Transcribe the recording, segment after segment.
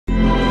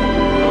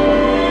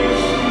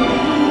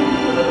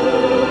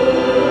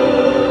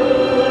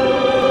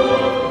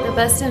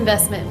best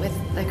investment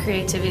with the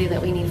creativity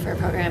that we need for a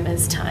program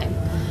is time.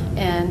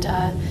 And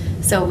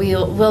so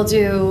we'll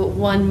do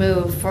one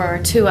move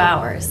for 2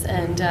 hours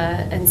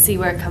and see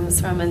where it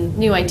comes from, and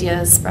new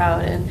ideas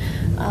sprout, and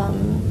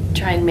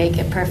try and make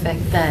it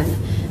perfect then.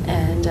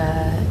 And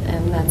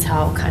that's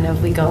how kind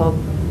of we go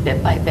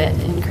bit by bit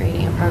in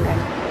creating a program.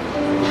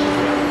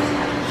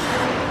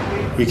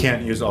 We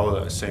can't use all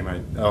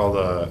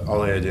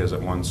the ideas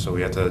at once, so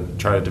we have to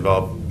try to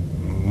develop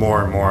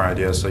more and more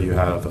ideas, so you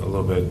have a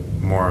little bit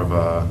more of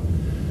a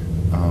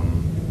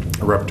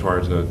repertoire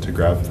to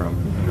grab from.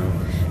 You know?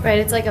 Right,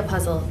 it's like a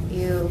puzzle.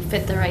 You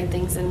fit the right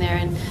things in there,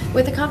 and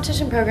with the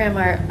competition program,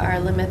 our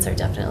limits are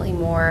definitely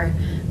more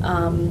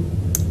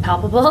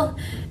palpable.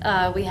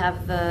 We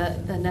have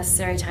the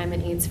necessary time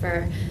it needs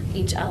for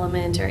each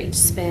element or each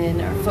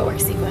spin or footwork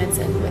sequence,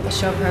 and with the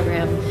show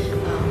program,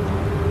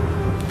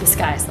 the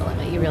sky's the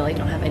limit. You really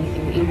don't have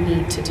anything that you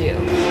need to do.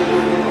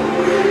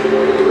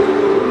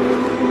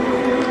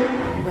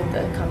 With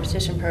the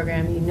competition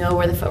program, you know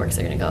where the footworks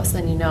are going to go, so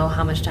then you know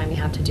how much time you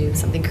have to do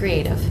something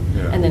creative,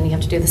 and then you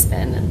have to do the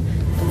spin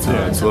and so on.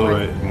 Yeah, it's a little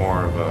bit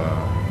more of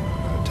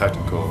a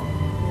technical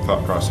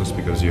thought process,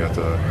 because you have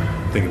to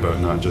think about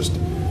not just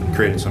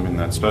creating something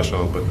that's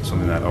special, but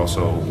something that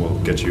also will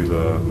get you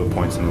the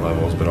points and the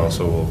levels, but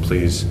also will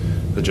please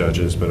the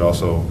judges, but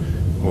also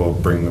will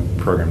bring the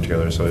program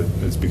together. So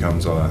it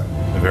becomes a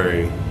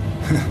very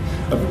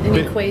an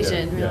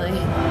equation, really.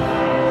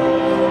 Yeah.